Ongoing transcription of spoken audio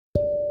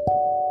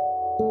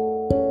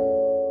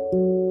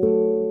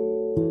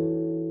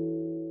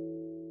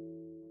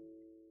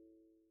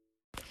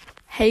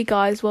Hey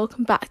guys,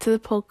 welcome back to the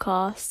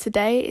podcast.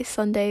 Today is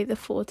Sunday the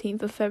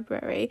 14th of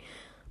February,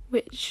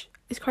 which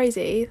is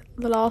crazy.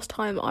 The last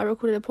time I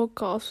recorded a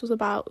podcast was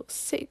about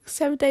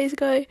 6-7 days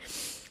ago,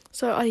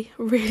 so I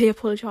really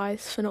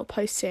apologise for not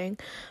posting,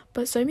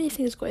 but so many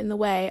things got in the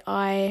way.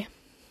 I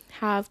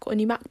have got a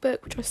new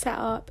MacBook which I set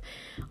up.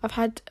 I've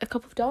had a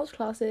couple of dance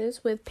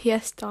classes with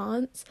PS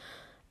Dance,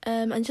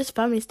 and just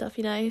family stuff,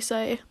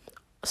 so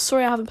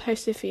sorry I haven't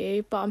posted for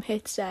you, but I'm here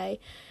today.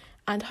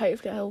 And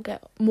hopefully I'll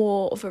get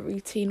more of a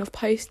routine of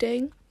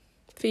posting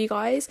for you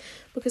guys,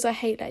 because I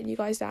hate letting you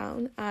guys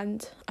down,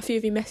 and a few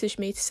of you messaged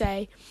me to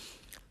say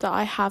that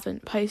I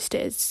haven't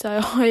posted, so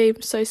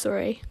I'm so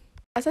sorry.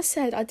 As I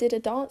said, I did a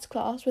dance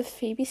class with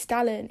Phoebe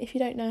Stallion. If you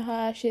don't know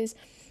her, she's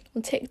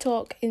on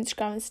TikTok,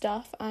 Instagram and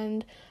stuff,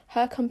 and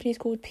her company's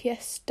called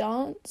PS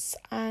Dance,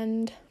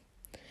 and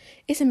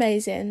it's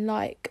amazing.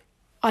 I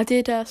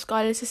did a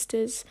Skylar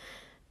Sisters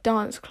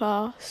dance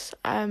class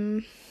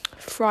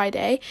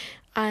Friday,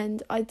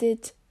 and I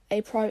did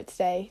a private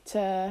today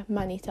to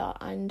Manita,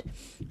 and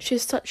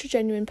she's such a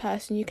genuine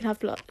person. You can have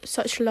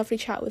such a lovely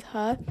chat with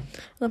her,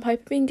 and I'm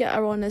hoping we can get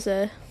her on as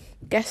a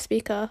guest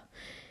speaker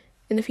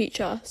in the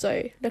future,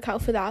 so look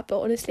out for that.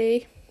 But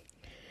honestly,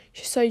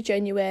 she's so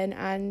genuine,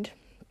 and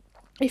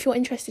if you're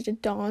interested in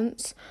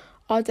dance,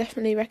 I'll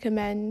definitely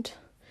recommend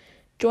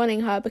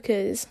joining her,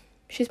 because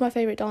she's my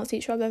favourite dance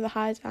teacher I've ever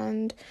had.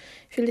 And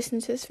if you're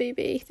listening to this,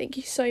 Phoebe, thank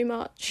you so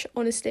much.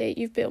 Honestly,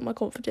 you've built my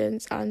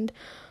confidence and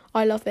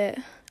I love it.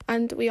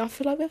 And I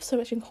feel like we have so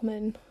much in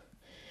common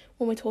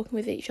when we're talking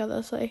with each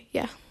other. So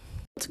yeah.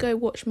 To go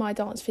watch my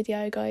dance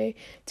video, go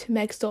to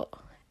megs.h.xx.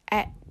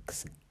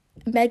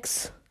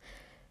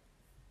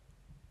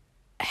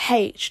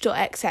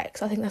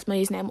 I think that's my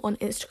username on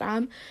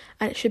Instagram,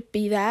 and it should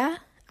be there.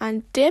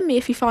 And DM me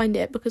if you find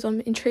it, because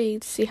I'm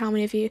intrigued to see how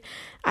many of you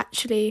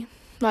actually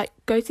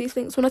go to these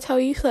links when I tell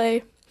you.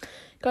 So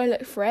go and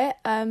look for it.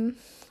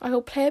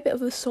 I'll play a bit of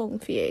the song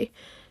for you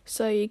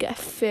so you get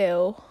a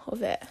feel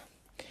of it.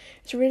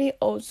 It's a really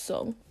old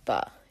song,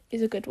 but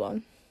it's a good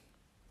one.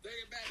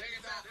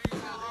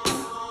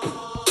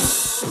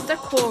 It's the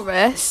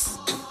chorus.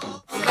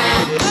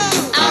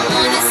 I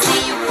wanna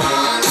see you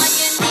fall on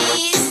your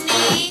knees.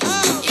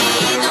 You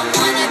either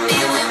wanna be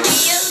with me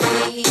or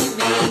leave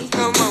me.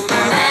 Come on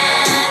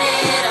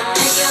now. It'll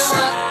make you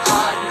work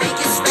hard, make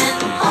you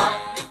spend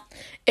hard.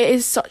 It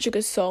is such a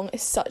good song.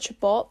 It's such a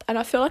bop, and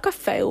I feel like I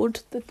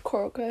failed the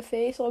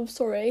choreography, so I'm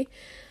sorry.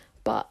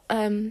 But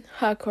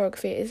her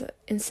choreography is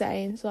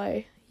insane.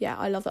 So yeah,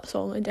 I love that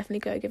song, and definitely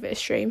go give it a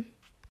stream.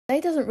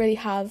 Today doesn't really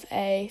have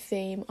a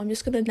theme. I'm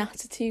just gonna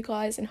natter to you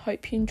guys and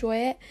hope you enjoy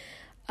it.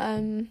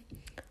 I'm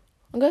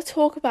gonna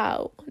talk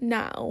about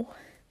now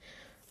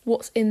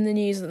what's in the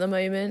news at the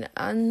moment,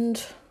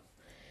 and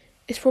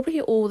it's probably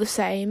all the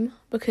same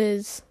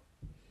because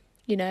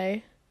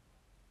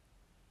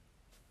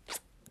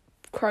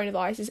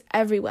coronavirus is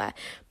everywhere,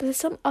 but there's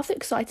some other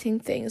exciting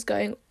things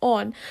going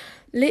on.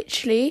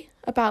 Literally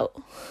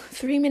about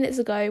 3 minutes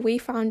ago, we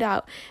found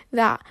out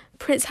that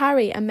Prince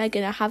Harry and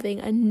Meghan are having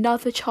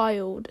another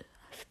child,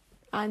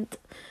 and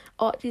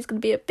Archie's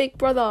going to be a big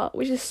brother,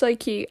 which is so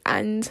cute.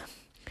 And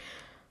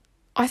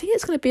I think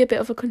it's going to be a bit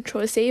of a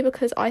controversy,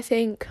 because I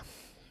think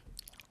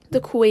the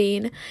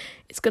Queen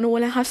is going to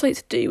want to have something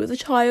to do with the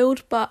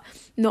child, but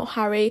not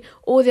Harry,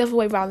 or the other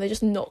way around. They're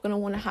just not going to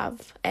want to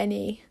have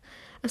any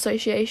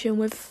association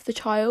with the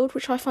child,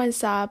 which I find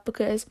sad,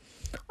 because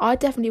I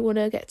definitely want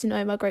to get to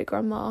know my great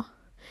grandma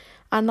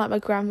and my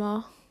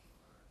grandma,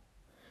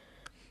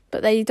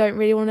 but they don't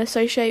really want to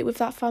associate with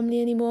that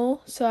family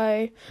anymore.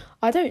 So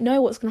I don't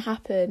know what's going to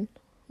happen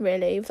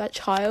really with that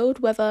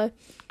child, whether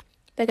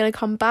they're going to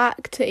come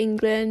back to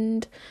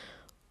England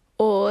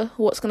or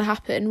what's going to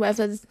happen,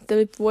 whether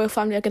the royal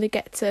family are going to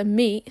get to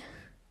meet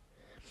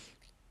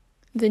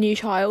the new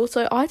child.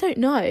 So I don't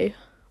know.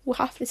 We'll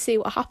have to see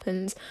what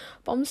happens,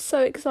 but I'm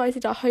so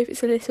excited. I hope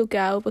it's a little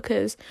girl,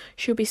 because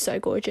she'll be so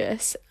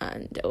gorgeous,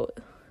 and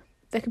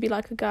there could be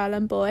a girl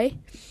and boy,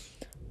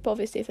 but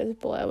obviously if there's a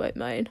boy I won't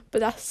moan.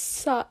 But that's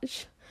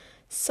such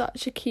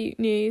a cute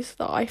news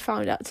that I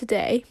found out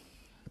today.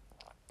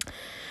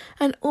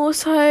 And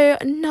also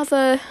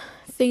another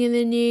thing in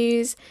the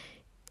news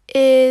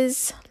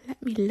is, let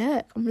me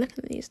look, I'm looking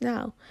at the news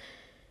now.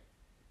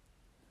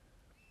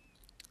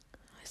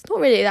 It's not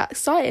really that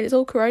exciting. It's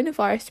all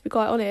coronavirus, to be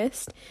quite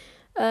honest.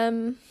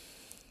 Yeah,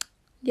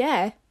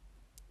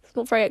 it's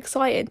not very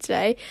exciting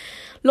today.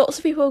 Lots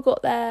of people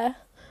got their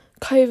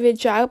COVID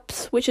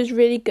jabs, which is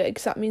really good,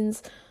 because that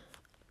means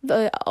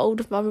the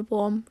older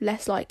vulnerable are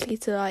less likely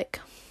to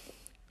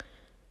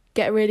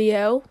get really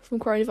ill from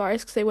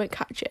coronavirus, because they won't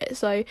catch it.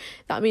 So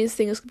that means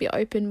things can be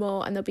open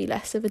more, and there'll be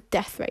less of a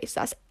death rate. So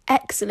that's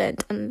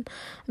excellent and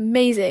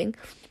amazing.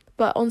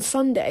 But on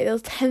Sunday there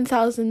was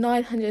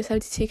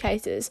 10,972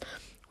 cases,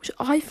 which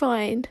I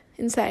find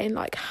insane.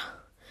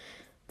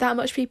 That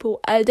much people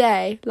a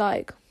day.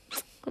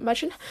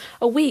 Imagine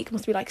a week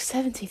must be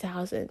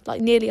 70,000,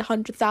 nearly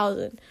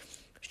 100,000.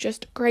 It's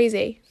just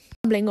crazy.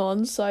 Rambling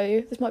on,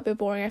 so this might be a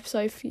boring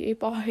episode for you,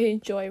 but I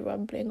enjoy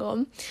rambling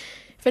on.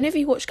 If any of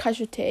you watch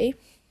Casualty,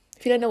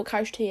 If you don't know what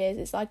Casualty is,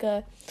 it's like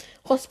a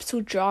hospital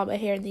drama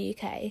here in the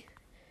UK.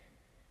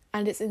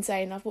 And it's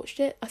insane. I've watched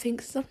it, I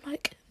think, since I'm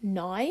like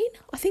 9.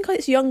 I think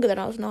it's younger than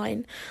I was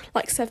 9,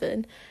 like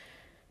 7.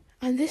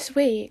 And this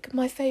week,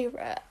 my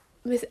favourite,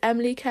 Miss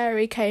Emily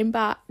Carey, came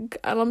back.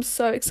 And I'm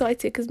so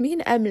excited because me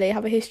and Emily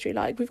have a history.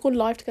 Like, we've gone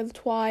live together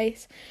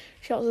twice.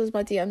 She answers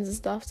my DMs and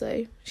stuff,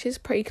 so she's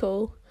pretty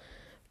cool.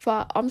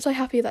 But I'm so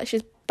happy that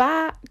she's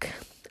back.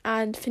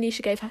 And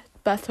Phoenicia gave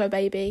birth to her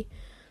baby.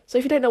 So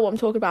if you don't know what I'm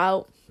talking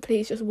about,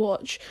 please just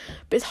watch.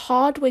 But it's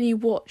hard when you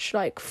watch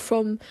like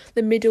from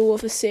the middle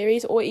of a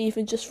series or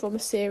even just from a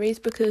series,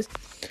 because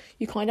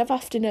you kind of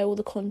have to know all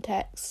the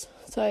context.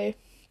 So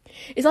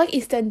it's like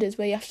EastEnders,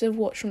 where you have to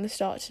watch from the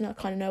start to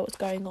kind of know what's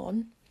going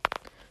on.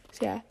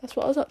 So yeah, that's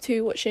what I was up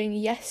to watching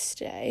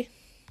yesterday.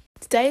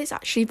 Today is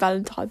actually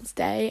Valentine's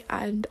Day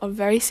and I'm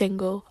very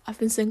single. I've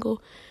been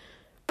single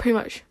pretty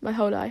much my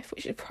whole life,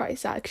 which is pretty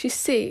sad, because you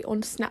see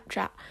on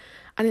Snapchat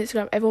and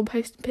Instagram everyone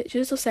posting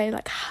pictures or saying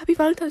like Happy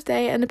Valentine's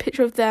Day and a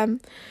picture of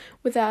them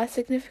with their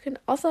significant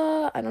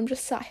other, and I'm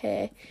just sat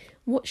here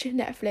watching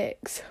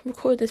Netflix,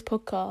 recording this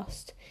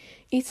podcast,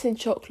 eating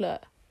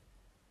chocolate.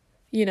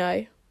 You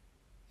know,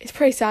 it's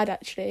pretty sad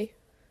actually,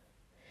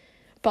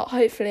 but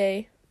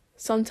hopefully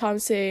sometime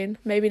soon,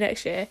 maybe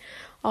next year,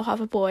 I'll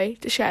have a boy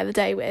to share the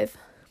day with,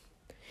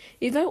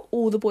 even though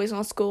all the boys in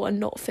our school are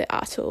not fit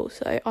at all,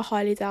 so I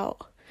highly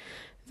doubt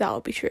that'll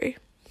be true.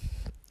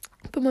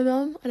 But my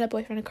mum and her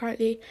boyfriend are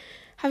currently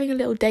having a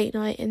little date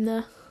night in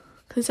the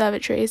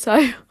conservatory,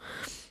 so,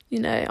 you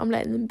know, I'm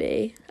letting them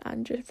be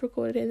and just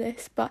recording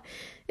this. But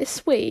it's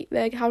sweet.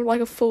 They have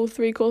like a full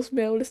 3-course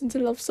meal, listen to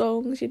love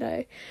songs, you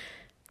know.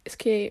 It's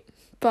cute.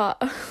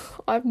 But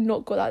I've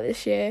not got that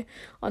this year,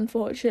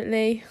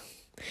 unfortunately.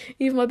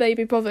 Even my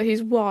baby brother,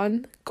 who's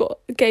 1,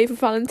 gave a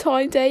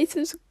Valentine's Day to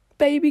his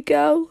baby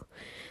girl.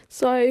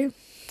 So,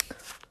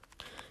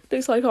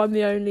 looks like I'm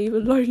the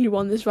lonely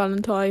one this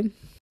Valentine.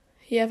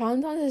 Yeah,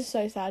 Valentine's is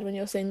so sad when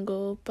you're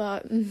single,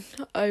 but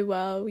oh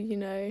well, you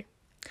know.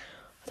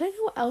 I don't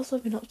know what else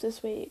I've been up to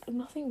this week.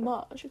 Nothing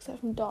much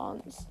except from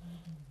dance.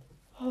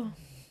 Oh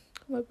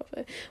my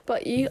brother.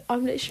 But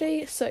I'm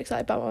literally so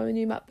excited about my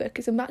new MacBook.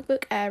 It's a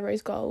MacBook Air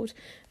Rose Gold.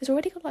 It's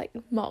already got like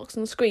marks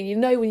on the screen. You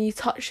know when you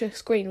touch the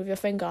screen with your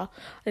finger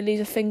and it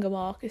leaves a finger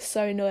mark. It's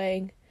so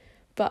annoying.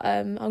 But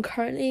I'm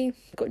currently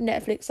got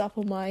Netflix up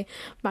on my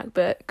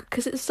MacBook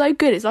because it's so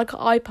good. It's like an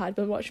iPad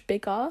but much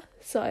bigger.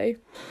 So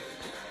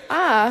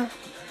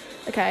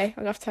okay, I'm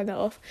gonna have to turn that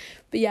off.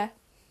 But yeah,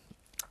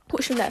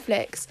 watch some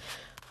Netflix.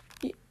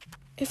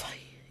 If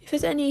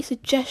there's any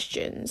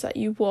suggestions that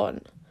you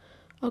want,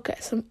 I'll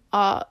get some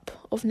up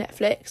of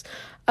Netflix.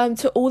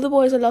 To All the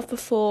Boys I Loved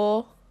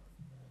Before.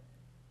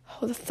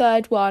 Oh, the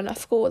third one. I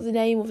forgot what the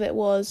name of it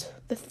was.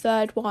 The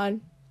third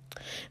one,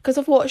 because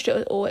I've watched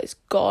it all. It's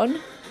gone.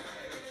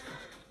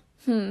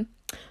 To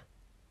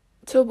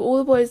All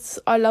the Boys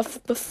I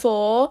Loved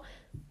Before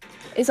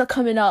is like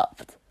coming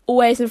up.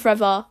 Always and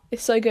Forever.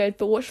 It's so good,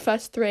 but watch the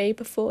first 3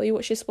 before you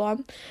watch this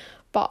one.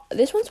 But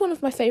this one's one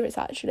of my favourites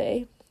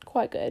actually.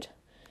 Quite good.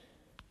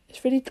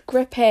 It's really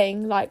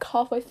gripping. Like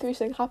halfway through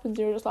something happens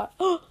and you're just like,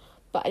 oh.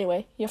 But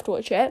anyway, you have to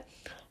watch it.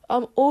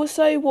 I'm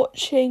also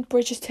watching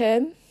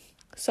Bridgerton.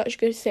 Such a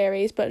good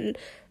series, but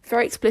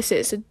very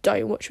explicit, so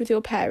don't watch with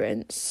your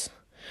parents.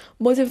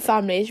 Modern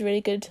Family is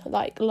really good,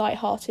 like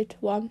light-hearted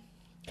one.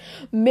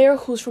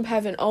 Miracles from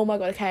Heaven. Oh my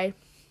god, okay.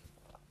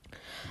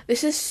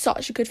 This is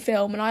such a good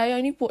film, and I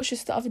only watched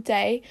this the other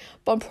day,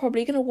 but I'm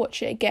probably going to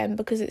watch it again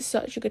because it's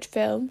such a good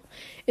film.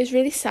 It's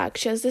really sad.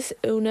 She has this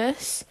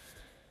illness,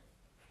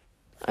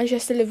 and she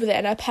has to live with it,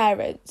 and her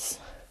parents.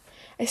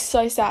 It's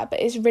so sad,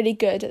 but it's really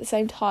good at the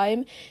same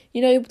time.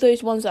 You know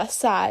those ones that are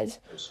sad?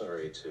 I'm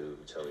sorry to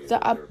tell you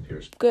that are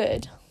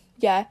good.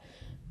 Yeah.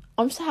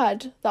 I'm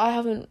sad that I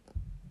haven't,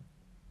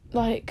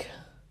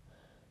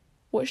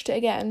 watched it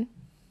again.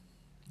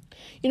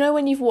 You know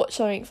when you've watched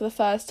something for the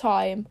first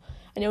time,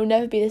 and it'll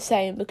never be the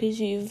same because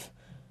you've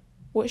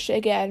watched it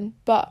again.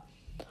 But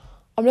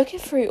I'm looking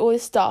through all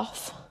this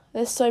stuff.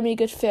 There's so many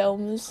good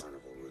films.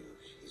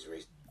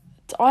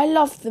 I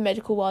love the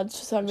medical ones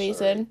for some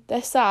reason.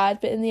 They're sad,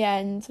 but in the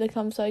end, they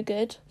come so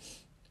good.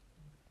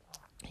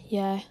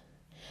 Yeah.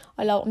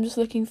 I'm just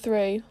looking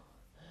through.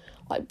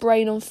 Like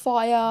Brain on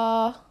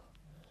Fire.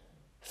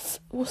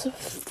 What's the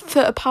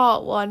Foot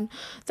Apart one?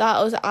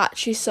 That was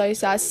actually so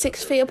sad.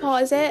 6 Feet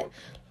Apart, is it?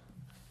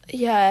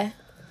 Yeah.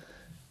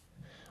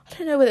 I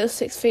don't know whether it was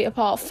 6 feet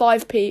apart,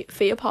 5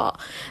 feet apart.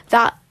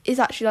 That is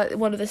actually like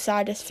one of the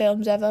saddest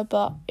films ever,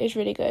 but it's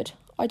really good.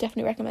 I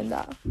definitely recommend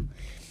that.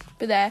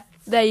 But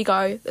there you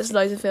go. There's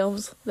loads of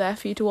films there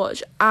for you to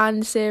watch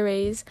and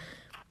series.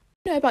 I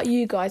don't know about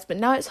you guys, but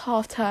now it's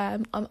half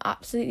term. I'm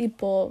absolutely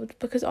bored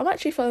because I'm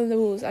actually following the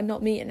rules and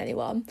not meeting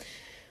anyone.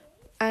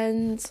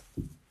 And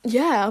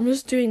yeah, I'm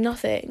just doing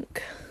nothing.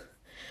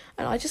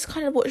 And I just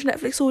kind of watch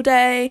Netflix all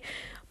day.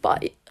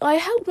 But I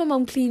helped my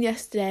mum clean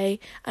yesterday,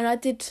 and I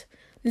did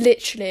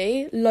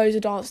literally loads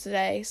of dance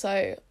today,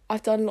 so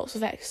I've done lots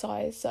of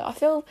exercise, so I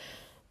feel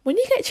when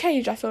you get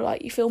changed, I feel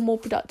like you feel more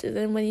productive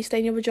than when you stay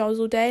in your pyjamas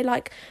all day.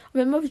 Like,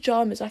 I'm in my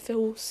pyjamas, I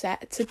feel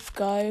set to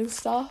go and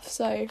stuff.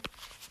 So,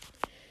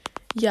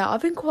 yeah,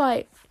 I've been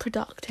quite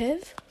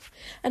productive.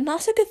 And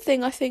that's a good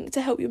thing, I think,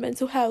 to help your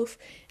mental health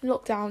in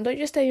lockdown. Don't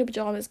just stay in your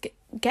pyjamas,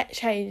 get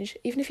changed.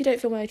 Even if you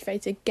don't feel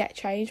motivated, get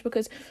changed.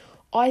 Because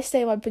I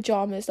stay in my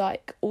pyjamas,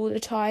 like, all the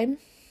time.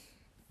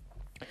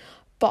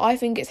 But I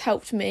think it's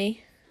helped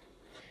me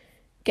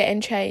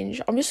getting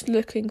changed. I'm just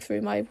looking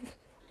through my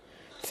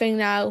thing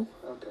now.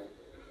 Okay.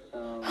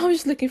 I'm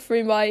just looking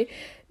through my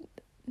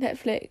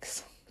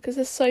Netflix because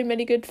there's so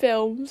many good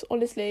films,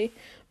 honestly.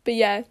 But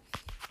yeah,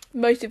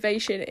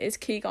 motivation is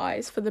key,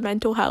 guys, for the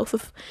mental health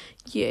of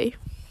you.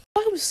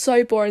 I'm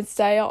so boring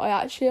today. I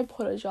actually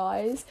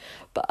apologise,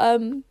 but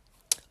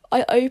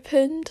I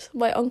opened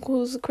my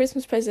uncle's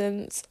Christmas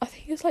presents, I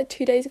think it was like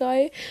 2 days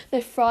ago,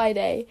 no,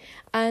 Friday,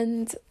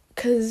 and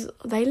because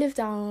they live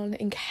down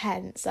in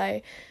Kent,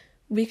 so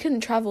we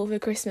couldn't travel for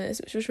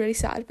Christmas, which was really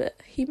sad, but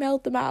he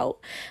mailed them out,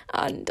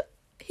 and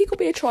he got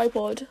me a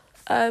tripod,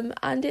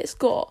 and it's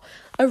got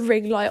a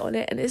ring light on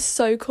it, and it's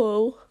so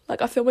cool.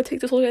 Like, I film my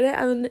TikTok on it,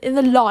 and in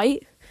the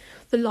light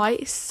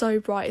is so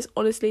bright. It's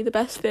honestly the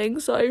best thing.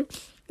 So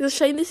it's a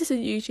shame this isn't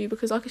YouTube,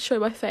 because I could show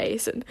my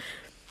face and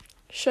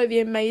show the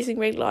amazing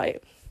ring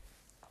light.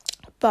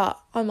 But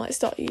I might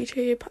start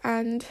YouTube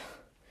and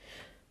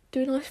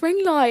do a nice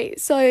ring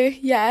light. So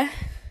yeah.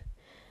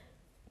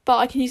 But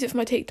I can use it for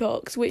my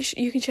TikToks, which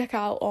you can check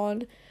out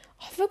on,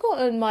 I've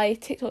forgotten my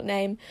TikTok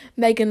name,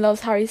 Megan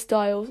Loves Harry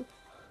Styles.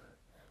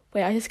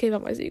 Wait, I just gave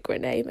up my Zucra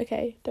name.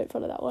 Okay, don't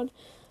follow that one.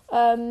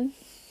 I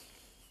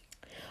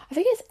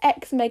think it's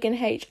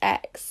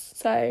xmeganhx,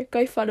 so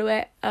go follow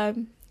it.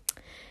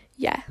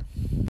 Yeah.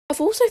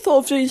 I've also thought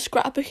of doing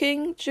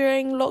scrapbooking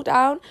during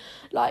lockdown.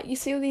 Like, you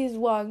see all these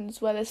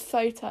ones where there's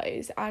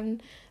photos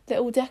and they're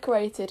all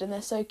decorated and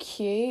they're so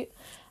cute.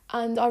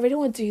 And I really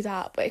want to do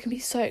that, but it can be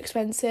so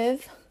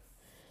expensive.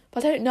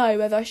 But I don't know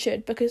whether I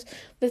should, because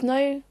there's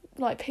no,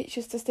 like,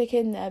 pictures to stick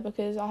in there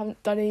because I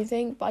haven't done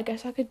anything. But I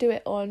guess I could do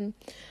it on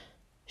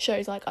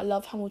shows like I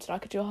Love Hamilton. I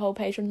could do a whole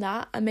page on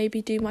that and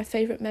maybe do my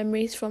favourite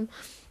memories from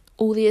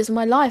all the years of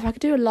my life. I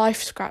could do a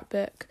life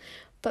scrapbook.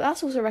 But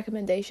that's also a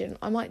recommendation.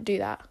 I might do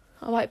that.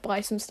 I might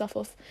buy some stuff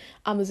off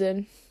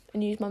Amazon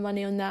and use my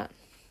money on that.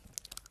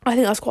 I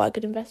think that's quite a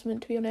good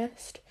investment, to be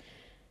honest.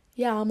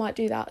 Yeah, I might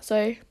do that.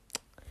 So,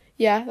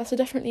 yeah, that's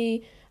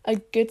definitely a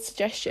good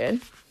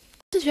suggestion.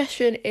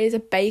 Suggestion is a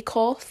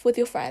bake-off with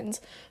your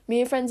friends. Me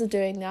and friends are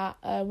doing that.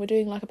 We're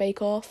doing like a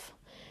bake-off,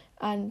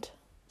 and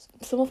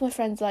some of my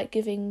friends like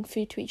giving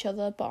food to each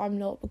other, but I'm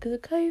not because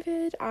of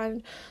COVID,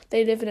 and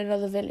they live in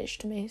another village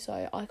to me,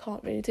 so I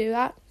can't really do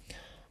that.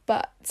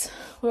 But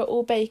we're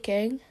all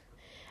baking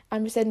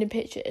and we're sending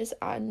pictures,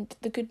 and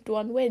the good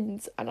one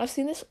wins. And I've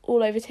seen this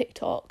all over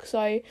TikTok,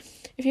 so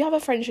if you have a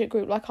friendship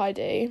group like I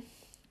do,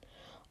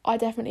 I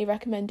definitely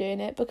recommend doing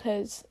it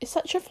because it's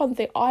such a fun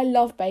thing. I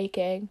love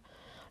baking.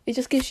 It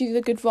just gives you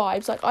the good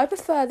vibes. Like, I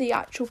prefer the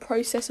actual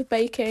process of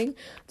baking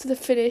to the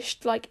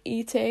finished, like,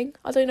 eating.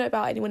 I don't know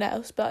about anyone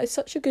else, but it's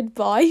such a good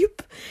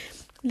vibe.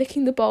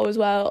 Licking the bowl as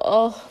well.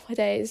 Oh, my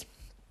days.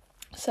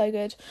 So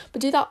good.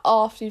 But do that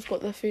after you've got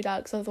the food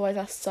out, because otherwise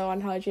that's so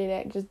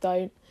unhygienic. Just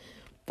don't.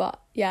 But,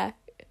 yeah.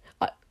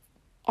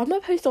 I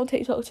might post on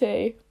TikTok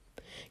too.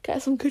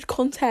 Get some good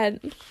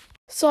content.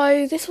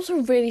 So, this was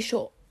a really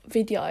short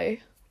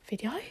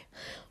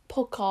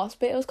podcast,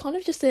 but it was kind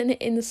of just an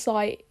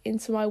insight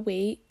into my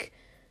week.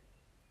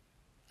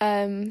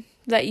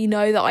 Let you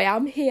know that I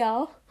am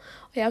here.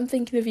 I am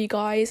thinking of you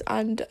guys,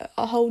 and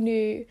a whole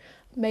new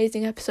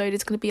amazing episode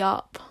is going to be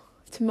up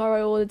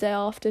tomorrow or the day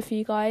after for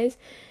you guys,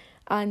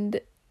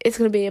 and it's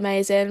going to be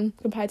amazing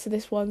compared to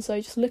this one, so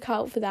just look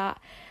out for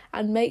that,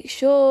 and make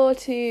sure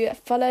to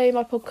follow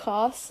my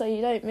podcast so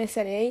you don't miss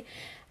any,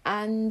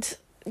 and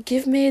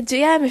give me a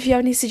DM if you have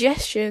any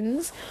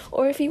suggestions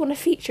or if you want to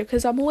feature,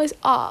 because I'm always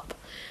up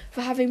for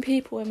having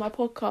people in my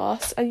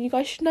podcast, and you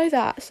guys should know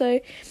that.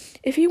 So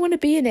if you want to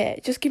be in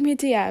it, just give me a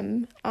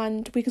DM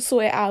and we can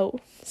sort it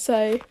out.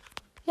 So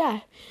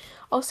yeah,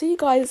 I'll see you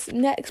guys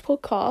next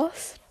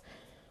podcast,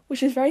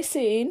 which is very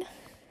soon,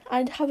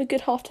 and have a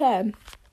good half term.